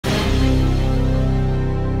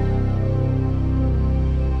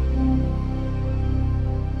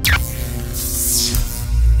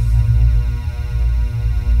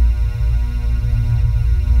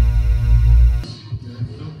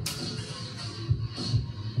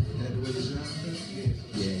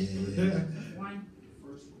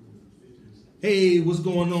Hey, what's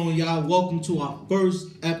going on, y'all? Welcome to our first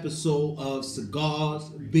episode of Cigars,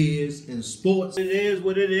 Beers, and Sports. It is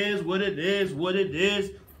what it is, what it is, what it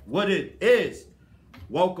is, what it is.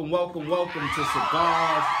 Welcome to Cigars,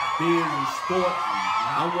 Beers, and Sports.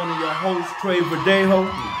 I'm one of your hosts, Trey Verdejo.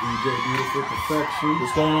 DJ Beautiful Perfection.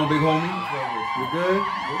 What's going on, big homie? You good?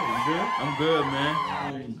 I'm good,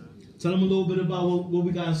 man. Tell them a little bit about what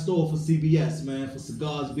we got in store for CBS, man, for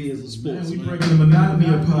Cigars, Beers, and Sports. We breaking the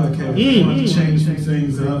monotony of podcasts. We want to change some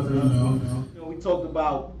things up, you know. We talked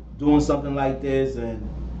about doing something like this, and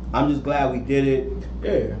I'm just glad we did it.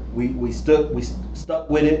 Yeah. We stuck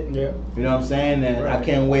with it. Yeah. You know what I'm saying? And Right. I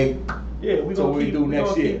can't wait. Yeah, we're So gonna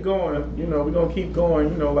keep going. You know, we're gonna keep going.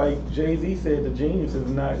 You know, like Jay-Z said, the genius is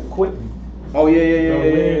not quitting. Oh yeah. We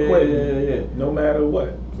ain't quitting. No matter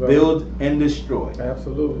what. So, Build and destroy.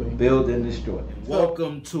 Absolutely. Build and destroy.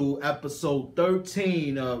 Welcome to episode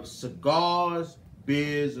 13 of Cigars,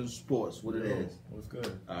 Beers, and Sports. What it is? What's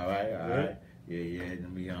good? All right. Yeah.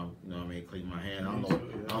 Let me, you know what I mean, clean my hand. I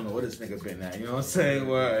don't know what this nigga been at. You know what I'm saying?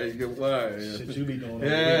 Word. Shit you be doing.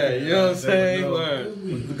 Yeah, you know what I'm saying?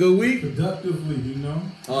 Word. Good week? Productive week, you know?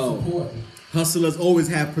 Oh. Support. Hustlers always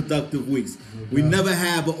have productive weeks. We never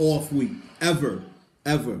have an off week. Ever.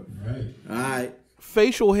 Right. All right.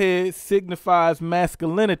 Facial hair signifies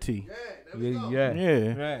masculinity.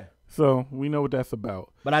 Yeah. Right. So we know what that's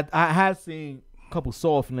about. But I have seen a couple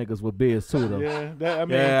soft niggas with beards too, though. Yeah,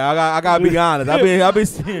 I gotta be honest. I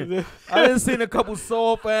been seeing a couple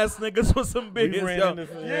soft ass niggas with some beards, yo.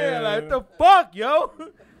 Like the fuck, yo.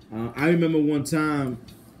 I remember one time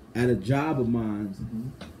at a job of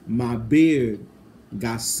mine, my beard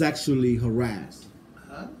got sexually harassed.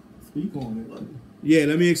 Speak on it. Yeah,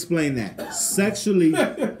 let me explain that. Sexually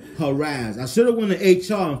harassed. I should have went to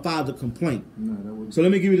HR and filed a complaint. No, that wouldn't. So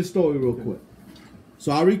let me give you the story real quick.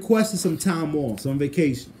 So I requested some time off, some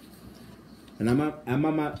vacation. And I'm not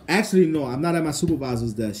at my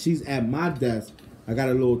supervisor's desk. She's at my desk. I got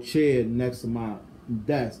a little chair next to my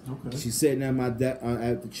desk. Okay. She's sitting at my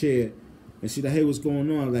at the chair. And she's like, hey, what's going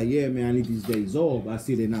on? I'm like, yeah, man, I need these days off. I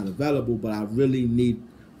see they're not available, but I really need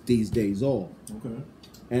these days off. Okay.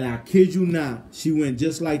 And I kid you not, she went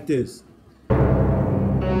just like this.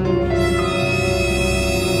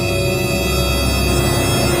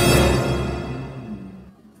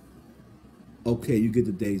 Okay, you get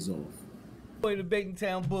the days off. Boy, the Bacon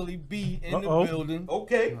Town Bully B in Uh-oh. the building.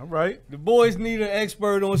 Okay. All right. The boys need an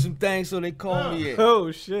expert on some things, so they call me in.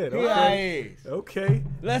 Oh shit. Here I is. Okay.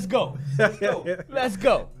 Let's go. Let's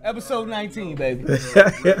go. Episode 19, baby. What's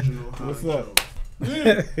up?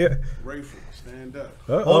 Rayful, stand up.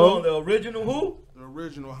 Hold on, the original who? The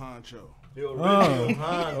original honcho. The original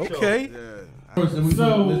honcho. Okay. Yeah. First, let's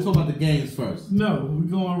talk about the games first. No, we're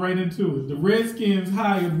going right into it. The Redskins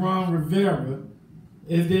hired Ron Rivera.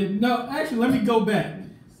 Actually, let me go back.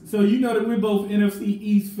 So you know that we're both NFC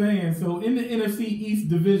East fans. So in the NFC East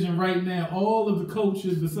division right now, all of the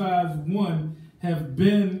coaches besides one have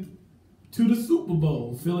been to the Super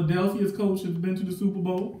Bowl. Philadelphia's coach has been to the Super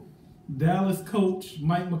Bowl. Dallas coach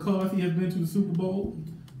Mike McCarthy has been to the Super Bowl.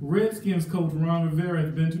 Redskins coach Ron Rivera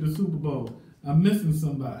has been to the Super Bowl. I'm missing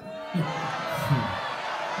somebody. The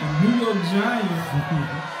New York Giants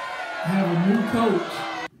have a new coach.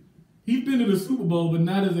 He's been to the Super Bowl, but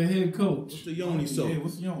not as a head coach. What's the Yoni soap? Yeah,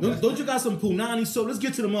 what's the Yoni? Don't you got some Punani soap? Let's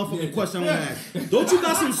get to the motherfucking question I want to ask. Don't you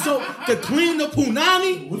got some soap to clean the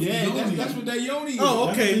Punani? What's the Yoni? That's what that Yoni is. Oh,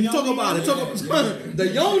 okay. That's the Talk Yoni. about it. Talk about the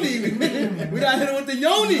Yoni. We got hit him with the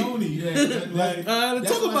Yoni. Yoni, yeah. Let's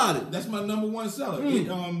talk about it. That's my number one seller.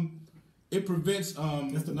 It prevents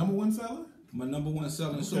That's the number one seller? my number one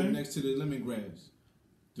selling soap next to the lemongrass.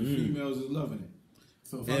 The females is loving it.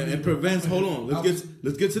 So if And it prevents. Hold on.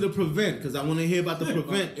 Let's get to the prevent because I want to hear about the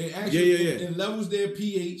prevent. It actually Yeah. it levels their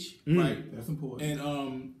pH, right? That's important.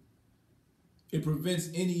 And it prevents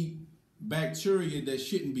any bacteria that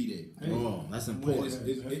shouldn't be there. Oh, that's It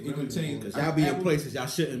important. contains. Because y'all be in places y'all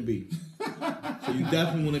shouldn't be. So you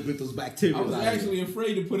definitely want to get those bacteria. I was out actually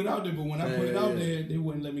afraid to put it out there, but when I put it out Yeah. there, they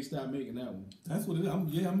wouldn't let me stop making that one. That's what it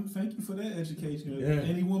is. Thank you for that education. Yeah.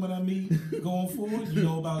 Any woman I meet going forward, you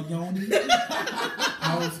know about Yoni.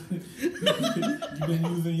 You've been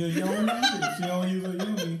using your Yoni. If she don't use her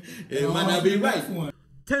Yoni, It might not be right. One.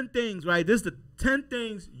 10 things, right? This is the 10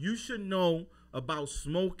 things you should know about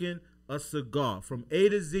smoking a cigar from A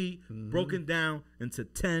to Z, broken down into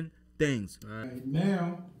 10 things. Right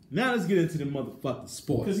now Let's get into the motherfucking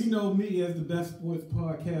sports. because you know me as the best sports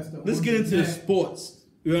podcaster. Let's on get the into the net, sports.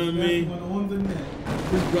 You know what I best mean? one on the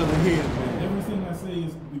net. This brother here, man. Everything I say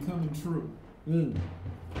is becoming true.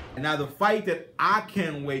 Now the fight that I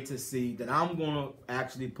can't wait to see, that I'm gonna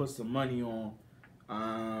actually put some money on,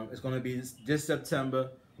 It's gonna be this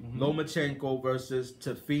September. Lomachenko versus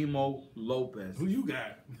Teofimo Lopez. Who you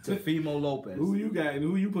got? Teofimo Lopez. Who you got and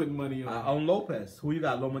who you putting money on? On Lopez. Who you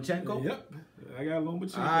got? Lomachenko? Yep. I got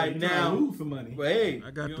Lomachenko. All right, now lose some money. But hey, I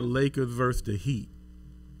got the Lakers versus the Heat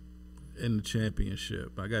in the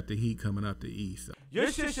championship. I got the Heat coming out the East. Your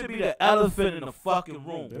shit should be the elephant in the fucking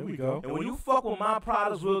room. There we go. And when you fuck with my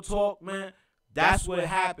products, real talk, man, that's what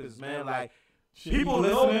happens, man. Like, people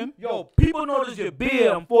listening? people notice your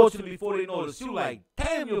beard, unfortunately, before they notice you. Like,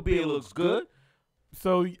 damn, your beard looks good.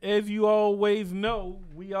 So, as you always know,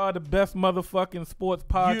 we are the best motherfucking sports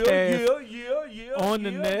podcast Yeah, on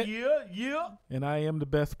the net. Yeah. And I am the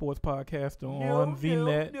best sports podcaster on the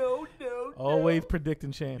net. Always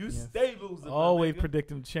predicting You champions. stay losing. Always my nigga.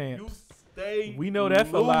 predicting champs. You stay We know that's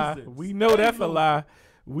a lie. losing. We know that's a lie.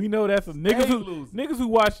 We know that's a niggas who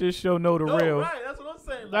watch this show know the No, real. right, that's what I'm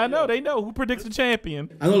saying. I Like, know yo, they know who predicts the champion.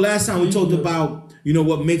 I know last time we talked about,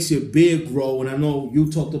 what makes your beard grow, and I know you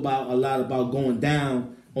talked about a lot about going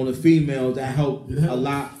down on the females. That helped a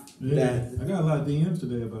lot. Yeah, I got a lot of DMs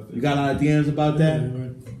today about that. You got a lot of DMs about that?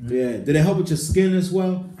 Yeah. Did it help with your skin as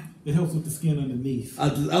well? It helps with the skin underneath.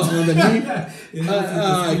 Underneath? It helps with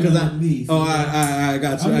the skin underneath. I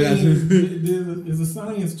got you. There's a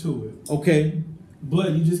science to it. Okay.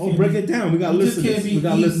 But you just can't break it down. We got listeners. Just can't be We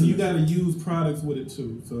got easy. listeners. You got to use products with it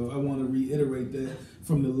too. So I want to reiterate that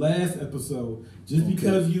from the last episode. Just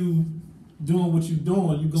because you doing what you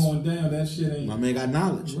doing, you going down. That shit ain't. My man got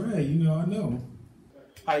knowledge. Right. I know.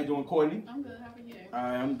 how you doing, Courtney? I'm good. How are you? All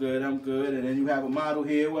right, I'm good. And then you have a model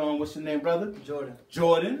here. What's your name, brother?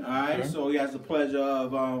 Jordan. All right. So he has the pleasure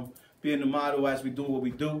of being the model as we do what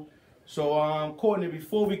we do. So, Courtney,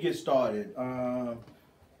 before we get started,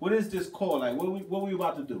 what is this called? Like, what we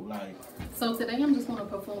about to do? Like, So today I'm just going to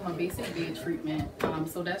perform a basic beard treatment.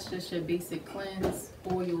 So that's just your basic cleanse,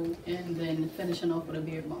 oil, and then finishing off with a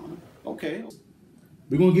beard balm. okay.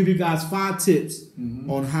 We're going to give you guys 5 tips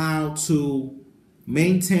on how to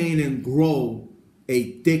maintain and grow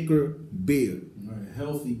a thicker beard. Right.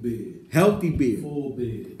 Healthy beard. Healthy beard. Full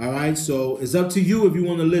beard. All right, so it's up to you if you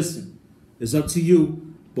want to listen. It's up to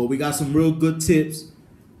you, but we got some real good tips.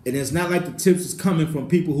 And it's not like the tips is coming from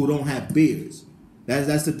people who don't have beards.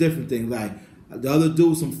 That's the different thing. Like the other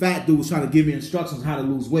dude, some fat dude was trying to give me instructions on how to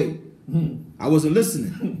lose weight. I wasn't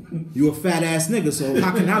listening. You a fat ass nigga, so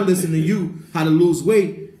how can I listen to you how to lose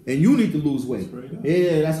weight and you need to lose weight?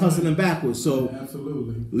 Yeah, that's hustling backwards. So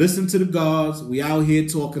Absolutely. listen to the guards. We out here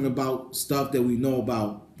talking about stuff that we know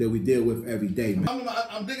about, that we deal with every day, man.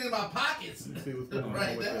 I'm digging in my pockets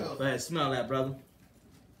right now. Go ahead, smell that, brother.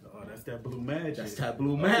 Oh, that's that blue magic. That's that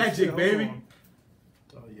blue magic, baby.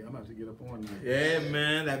 Oh yeah, I'm about to get up on that. Yeah,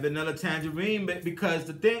 man, that vanilla tangerine. Because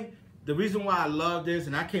the reason why I love this,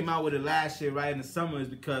 and I came out with it last year, right in the summer, is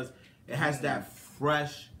because it has that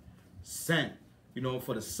fresh scent,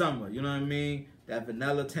 for the summer. You know what I mean? That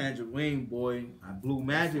vanilla tangerine, boy. Blue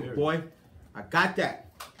magic, boy. I got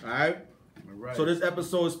that. All right. So this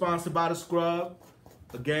episode is sponsored by the Scrub.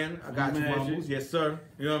 Again, I got you, Mumbles. Yes, sir.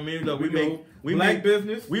 You know what I mean? Look, we make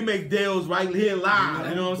business. We make deals right here live.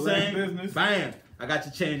 You know what I'm saying? Business. Bam. I got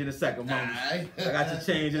your change in a second, Mumbles. I got your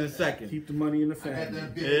change in a second. Keep the money in the family.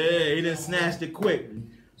 Yeah, he done snatched it quick.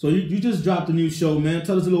 So you just dropped a new show, man.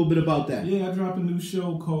 Tell us a little bit about that. Yeah, I dropped a new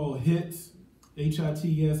show called Hits,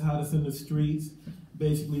 HITS, Hottest in the Streets.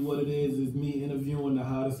 Basically what it is me interviewing the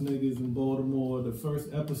hottest niggas in Baltimore. The first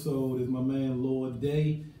episode is my man Lord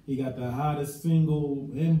Day. He got the hottest single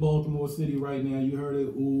in Baltimore City right now. You heard it,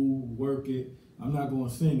 ooh, work it. I'm not gonna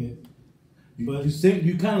sing it. But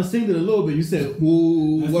You kind of sing it a little bit. You said,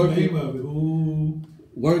 ooh, that's work the it. name of it. Ooh,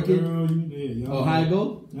 Work it. girl, y'all Oh, how it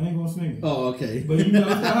go? I ain't gonna sing it. Oh, okay. But it's the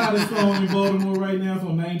hottest song in Baltimore right now. It's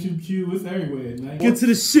on 92Q. It's everywhere. Get to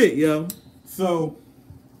the shit, yo. So,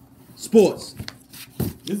 Sports.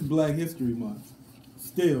 this is Black History Month.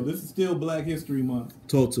 This is still Black History Month.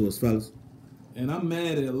 Talk to us, fellas. And I'm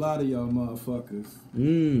mad at a lot of y'all motherfuckers.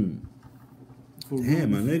 Damn,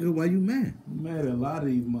 my nigga, why you mad? I'm mad at a lot of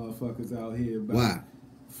these motherfuckers out here. About Why?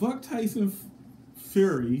 Fuck Tyson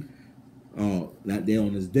Fury. Oh, that they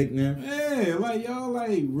on his dick now? Yeah, like y'all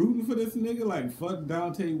like rooting for this nigga. Like fuck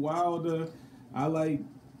Deontay Wilder. I like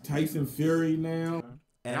Tyson Fury now.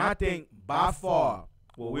 And I think by far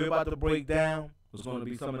what we're about to break down is going to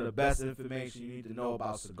be some of the best information you need to know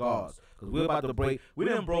about cigars. Because we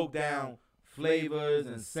done broke down flavors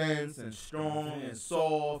and scents and strong and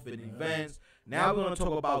soft and events. Now we're going to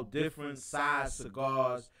talk about different size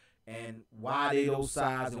cigars and why they those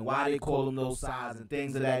size and why they call them those size and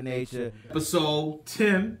things of that nature. Episode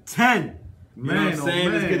 10. You know what I'm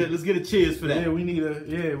saying? Let's get a cheers for that. Yeah, we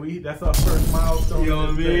need that's our first milestone. You know what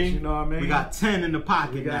I mean? You know what I mean? We got 10 in the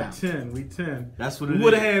pocket. We got now. 10. We 10. That's what it is. We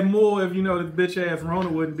would have had more if, you know, this bitch ass Rona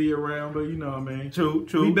wouldn't be around, but you know what I mean? True.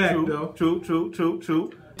 We back, though.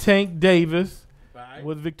 True. Tank Davis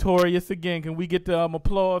was victorious again. Can we get the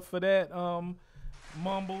applause for that,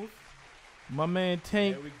 Mumbles? My man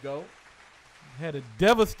Tank. There we go. Had a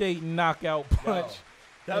devastating knockout punch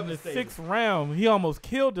in the 6th round. He almost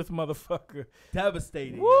killed this motherfucker.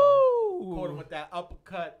 Devastating. Woo! Yo. Caught him with that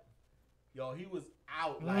uppercut. Yo, he was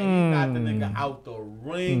out. Like, he got the nigga out the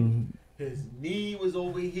ring. His knee was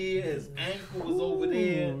over here. His ankle was over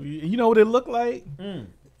there. You know what it looked like?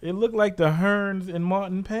 It looked like the Hearns and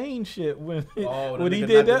Martin Payne shit when he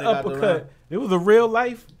did that uppercut. It was a real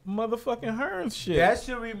life motherfucking Hearns shit. That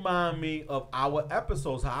should remind me of our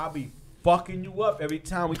episodes, how I be fucking you up every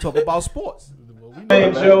time we talk about sports.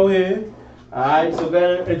 Hey, Joe here. All right, so go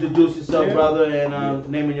ahead and introduce yourself, brother, and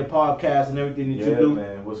naming your podcast and everything that you do.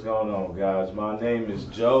 Man, what's going on, guys? My name is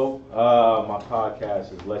Joe. My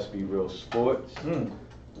podcast is Let's Be Real Sports. We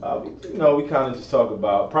kind of just talk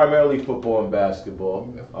about primarily football and basketball,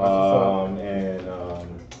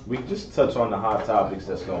 we just touch on the hot topics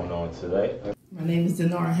that's going on today. My name is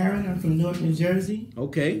Denara Herron. I'm from Newark, New Jersey.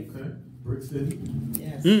 Okay. Brick City.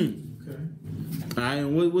 Yes. Okay. All right,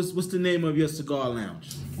 and what's the name of your cigar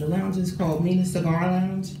lounge? The lounge is called Mina Cigar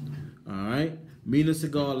Lounge. All right, Mina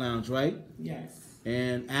Cigar Lounge, right? Yes.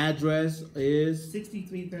 And address is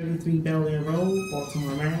 6333 Bel Air Road,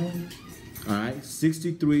 Baltimore, Maryland. all right,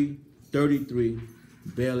 6333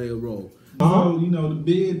 Bel Air Road. So, you know, the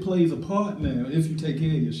bed plays a part now if you take care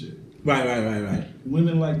of your shit. Right.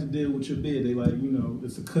 Women like to deal with your bed. They like, you know,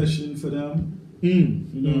 it's a cushion for them. You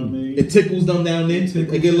know what I mean? It tickles them down there.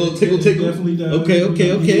 They get a little tickle. Definitely does. Okay. You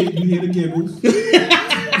hear the giggles. You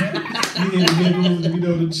hear the giggles. You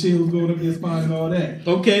know the chills going up their spine and all that.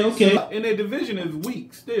 Okay. And their division is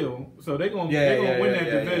weak still, so they're gonna win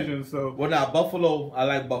that division. So Well, now Buffalo, I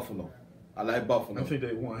like Buffalo. I think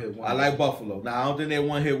they one hit one. I like Buffalo. Now I don't think they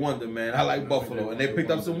one hit wonder, man. I like Buffalo, and they picked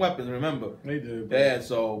up some weapons. Remember? They did. Yeah.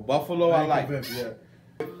 So Buffalo, I like. To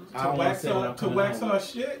wax her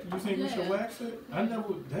shit? You think we should wax it? I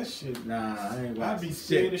never, that shit. Nah, I ain't I'd be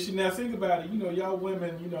scared of shit. Now think about it. You know, y'all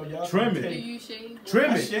women, you know, y'all trim it. Do you shave?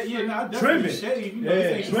 Trim it. I Trim definitely it. shave. You know,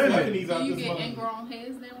 Yeah, trim it. Do you get ingrown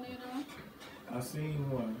hairs down there though? I seen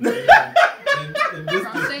one. And this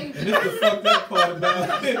the fucked up part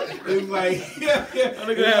about it. It's like,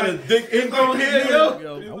 Nigga had a dick ingrown hair,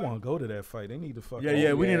 yo. I want to go to that fight. They need to fuck.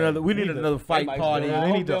 Yeah, we need another fight party.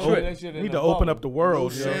 They need to open up the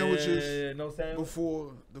world. No sandwiches Yeah, no sandwiches.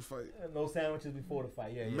 before the fight. No sandwiches before the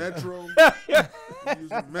fight. Yeah. Metro.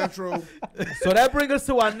 Metro. So that brings us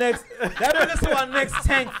to our next.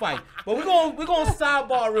 Tank fight. But we're gonna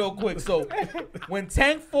sidebar real quick. So when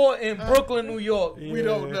Tank fought in Brooklyn, New York, We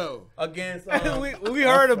don't know. against We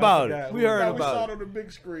heard about it. We heard We saw about it on the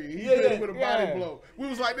big screen. He Yeah, hit him with a yeah. body blow. We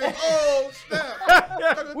was like, this, oh,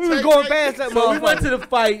 snap. We was going past that So we motherfucker. went to the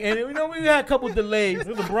fight, and you know we had a couple delays. It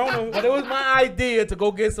was a Broner, but it was my idea to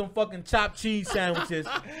go get some fucking chopped cheese sandwiches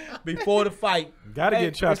before the fight. Gotta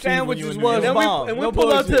get chopped cheese when you sandwiches in New was York. bomb. And we No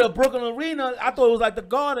pulled up to bullshit. the Brooklyn Arena. I thought it was like the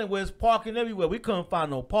Garden where it's parking everywhere. We couldn't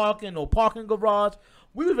find no parking garage.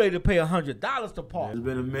 We was ready to pay $100 to park. It's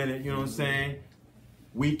been a minute, you know what I'm saying?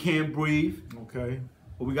 We can't breathe. okay.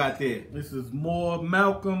 What we got there? This is more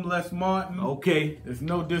Malcolm, less Martin. Okay. There's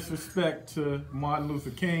no disrespect to Martin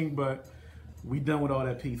Luther King, but we done with all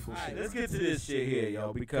that peaceful shit. Let's get to this shit here,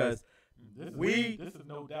 yo, because we This is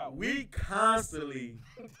no doubt. we constantly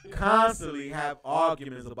have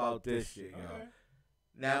arguments about this shit, yo. Okay.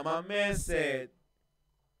 Now, my man said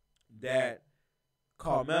that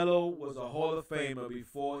Carmelo was a Hall of Famer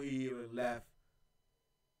before he even left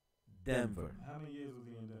Denver. How many years was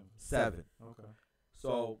he in Denver? 7. Okay.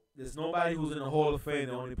 So there's nobody who's in the Hall of Fame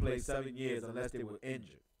that only played 7 years unless they were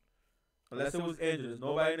injured. Unless it was injured, there's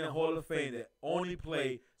nobody in the Hall of Fame that only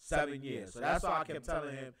played 7 years. So that's why I kept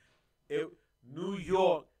telling him, New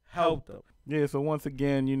York helped them. Yeah, so once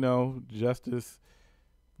again, you know, justice,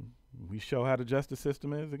 we show how the justice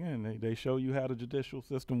system is. Again, they show you how the judicial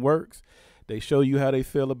system works. They show you how they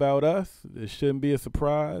feel about us. It shouldn't be a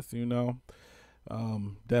surprise, you know.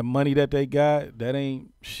 That money that they got, that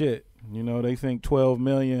ain't shit. You know, they think $12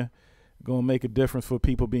 million gonna make a difference for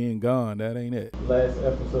people being gone. That ain't it. Last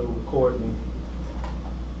episode with Courtney.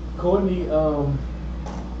 Courtney,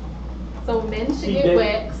 So men should She get did.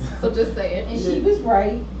 waxed. So just saying. And she was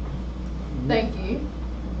right. Thank you.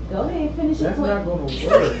 Go ahead, finish your that's not point. gonna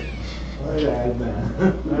work.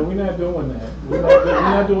 No, we're not doing that. We're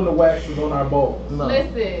not doing the waxes on our balls.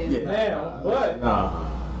 Listen. Now, but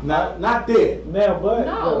Not there. Now, but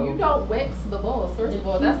No, you don't wax the balls. First of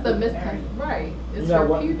all, that's the right. It's Now your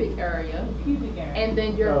what? pubic area, Pubic area. and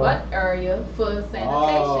then your butt area for sanitation.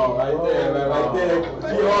 Oh, right there, right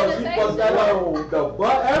there. She fucked that up. The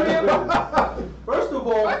butt area. First of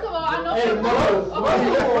all, I know. hey,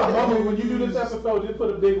 Mama, when you do this episode, just put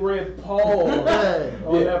a big red pause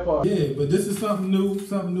on that part. Yeah, but this is something new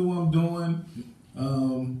I'm doing.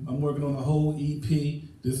 I'm working on a whole EP.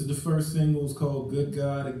 This is the first single. It's called Good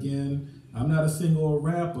God Again. I'm not a singer or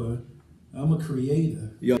rapper. I'm a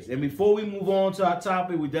creator. Yo, and before we move on to our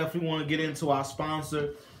topic, we definitely want to get into our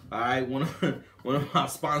sponsor. All right, one of our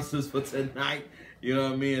sponsors for tonight. You know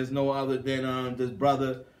what I mean? Is no other than this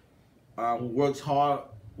brother who works hard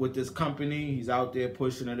with this company. He's out there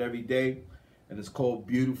pushing it every day, and it's called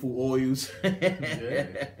Beautiful Oils.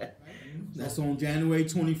 That's on January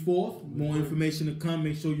 24th. More information to come.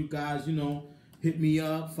 Make sure you guys, hit me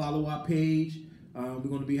up, follow our page. We're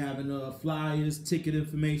going to be having flyers, ticket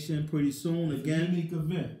information pretty soon. It's Again, a unique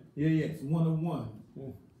event. Yeah. It's 101.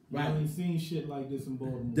 Right. I ain't seen shit like this in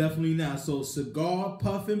Baltimore. Definitely not. So, Cigar,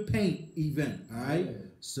 Puff, and Paint event. All right. Yeah.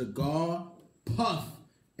 Cigar, Puff,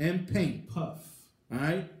 and Paint. Puff. All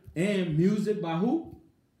right. And music by who?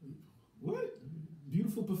 What?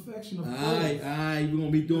 Beautiful Perfection of All right. We're going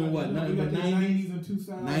to be doing what? Nothing but 90s and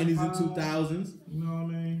 2000s. 90s and 2000s. You know what I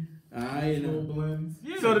mean? All right. Slow blends.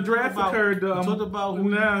 Yeah. So the draft occurred. Talk about who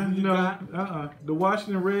you got. The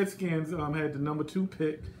Washington Redskins had the number 2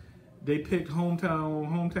 pick. They picked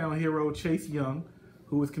hometown hero Chase Young,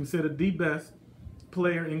 who was considered the best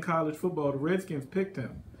player in college football. The Redskins picked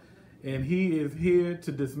him, and he is here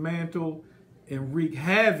to dismantle and wreak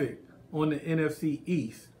havoc on the NFC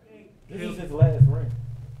East. This is his last ring.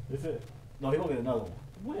 That's it. No, he's gonna get another one.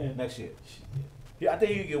 When? Next year. Yeah, I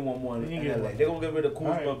think he can get one more in LA. They're gonna get rid of Kuzma,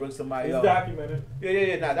 Right. bring somebody It's else. documented.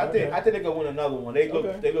 Yeah. Nah, I think they're gonna win another one. They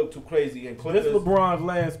look too crazy. And Clippers, This is LeBron's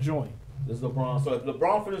last joint. This is LeBron. So if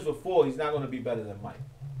LeBron finishes with 4, he's not gonna be better than Mike.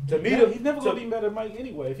 To me, He's never gonna be better than Mike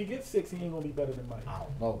anyway. If he gets 6, he ain't gonna be better than Mike. I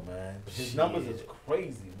don't know, man. His numbers is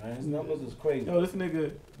crazy, man. His numbers is crazy. Yo, this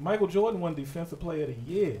nigga Michael Jordan won Defensive Player of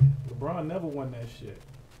the Year. LeBron never won that shit.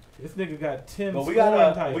 This nigga got 10 But we scoring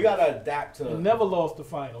gotta titles. adapt to. He never lost the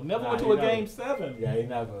final. Never went to a game 7. Yeah, he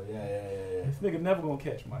never. Yeah. This nigga never gonna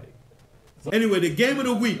catch Mike. Anyway, the game of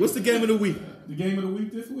the week. What's the game of the week? The game of the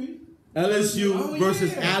week this week? LSU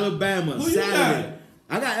versus Alabama. Who you Saturday.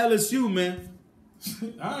 I got LSU, man.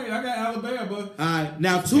 All right, I got Alabama. All right,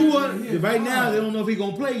 now Tua. Right now, they don't know if he's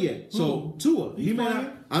gonna play yet. So Tua, he might.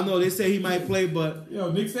 playing? I know they say he might play, but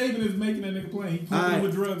Yo, Nick Saban is making that nigga play. He's playing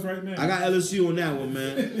with drugs right now. I got LSU on that one,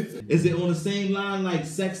 man. Is it on the same line like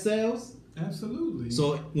sex sales? Absolutely.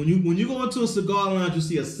 So when you go into a cigar lounge, you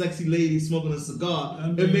see a sexy lady smoking a cigar.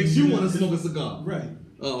 It makes you want to smoke a cigar. Right.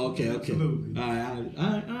 Oh, okay. Absolutely. All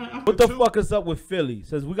right. What the fuck is up with Philly?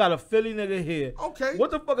 Says we got a Philly nigga here. Okay.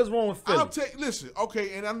 What the fuck is wrong with Philly? I'll take. Listen,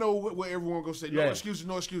 okay, and I know what everyone gonna say. No Yeah. excuses,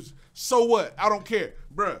 no excuses. So what? I don't care,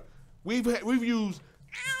 bruh. We've used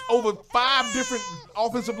over 5 different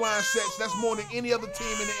offensive line sets. That's more than any other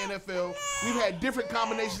team in the NFL. We've had different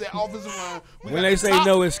combinations at offensive line. When they say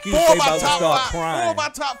no excuse, they about to start crying. 4 of my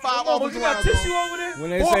top 5 offensive you got line. tissue over there? When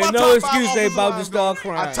they 4 of say my no top 5 excuse, they offensive about to lines start gone.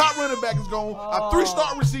 crying. Our top running back is gone. Our 3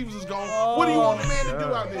 star receivers is gone. What do you want the man to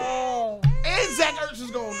do out there? And Zach Ertz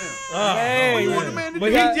is gone now. Hey, What do you want the man to But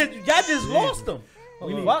do? y'all just lost him.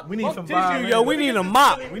 We need some Tissue, violence. yo, we need a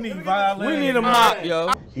mop. We need violence. We need a mop,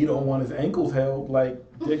 yo. He don't want his ankles held like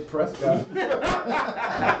Dick Prescott. Let's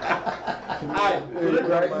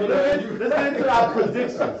get into our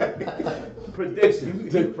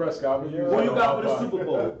predictions. Dick Prescott. Who you got for the Super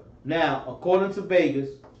Bowl? Now, according to Vegas,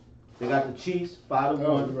 they got the Chiefs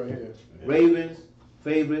 5-1, right here. Ravens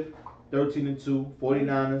favorite 13-2,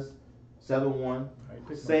 49ers 7-1,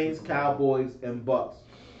 Saints, Cowboys, and Bucks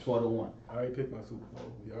 12-1. I already picked my Super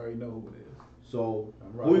Bowl. You already know who it is. So,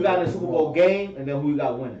 who you got in the Super Bowl game, and then who you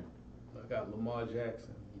got winning? I got Lamar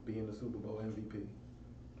Jackson being the Super Bowl MVP.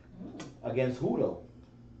 Against who though?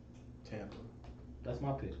 Tampa. That's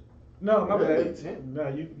my pick. No, my Really? bad. No,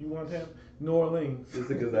 you want Tampa? New Orleans. Just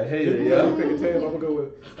because I hate it, I'm picking Tampa. I'm gonna go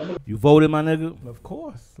with. You voted, my nigga? Of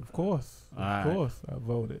course. Alright. Of course, I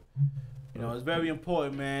voted. You know, it's very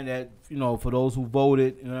important, man, that, you know, for those who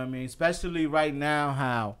voted, you know what I mean? Especially right now,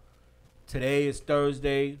 how today is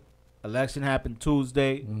Thursday, election happened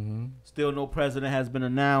Tuesday, still no president has been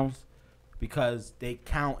announced because they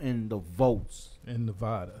counting the votes. In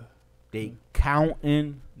Nevada. They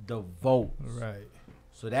counting the votes. Right.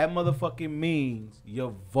 So that motherfucking means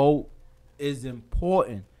your vote is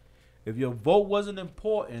important. If your vote wasn't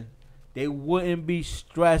important, they wouldn't be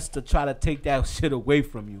stressed to try to take that shit away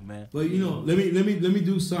from you, man. But you know, let me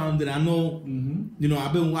do something that I know. You know,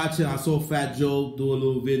 I've been watching. I saw Fat Joe do a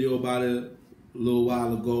little video about it a little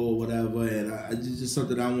while ago or whatever, and it's just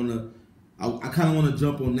something I wanna. I kind of want to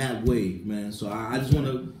jump on that wave, man. So I just want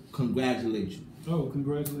to congratulate you. Oh,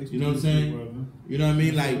 congratulations! You know what I'm saying? Brother. You know what I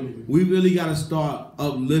mean? Like, we really got to start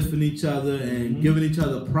uplifting each other and giving each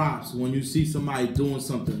other props when you see somebody doing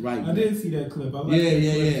something right. I did see that clip. I like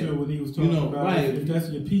that clip too when he was talking about if that's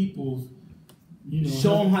your people's, you know,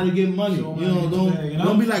 show them how to get money. You know,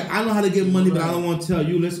 don't be like, I know how to get money, but I don't want to tell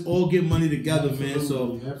you. Let's all get money together, man.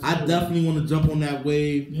 So I definitely want to jump on that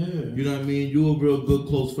wave. Yeah. You know what I mean? You're a real good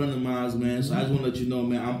close friend of mine, man. So I just want to let you know,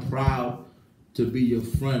 man, I'm proud to be your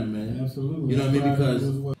friend, man. Absolutely. You know what I mean?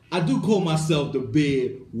 Because I do call myself the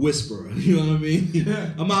beard whisperer. You know what I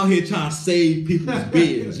mean? I'm out here trying to save people's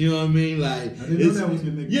beards. You know what I mean? Like, I didn't know that was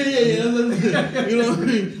your nickname. Yeah. You know what I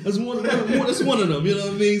mean? That's one of them. You know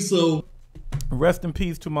what I mean? So, rest in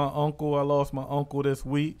peace to my uncle. I lost my uncle this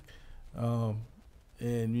week. And,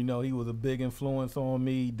 you know, he was a big influence on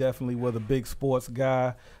me. He definitely was a big sports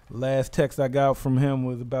guy. Last text I got from him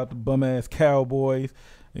was about the bum-ass Cowboys.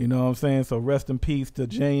 You know what I'm saying? So rest in peace to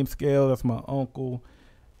James Scale. That's my uncle.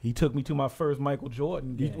 He took me to my first Michael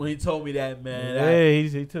Jordan game. When he told me that, man.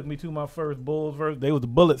 Yeah, he took me to my first Bulls versus. They was the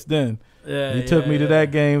Bullets then. Yeah, he took me to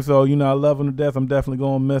that game. So, you know, I love him to death. I'm definitely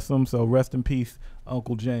going to miss him. So rest in peace,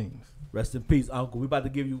 Uncle James. Rest in peace, Uncle. We about to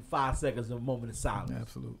give you 5 seconds of a moment of silence.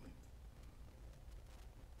 Absolutely.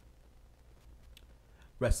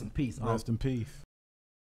 Rest in peace, Uncle. Rest in peace.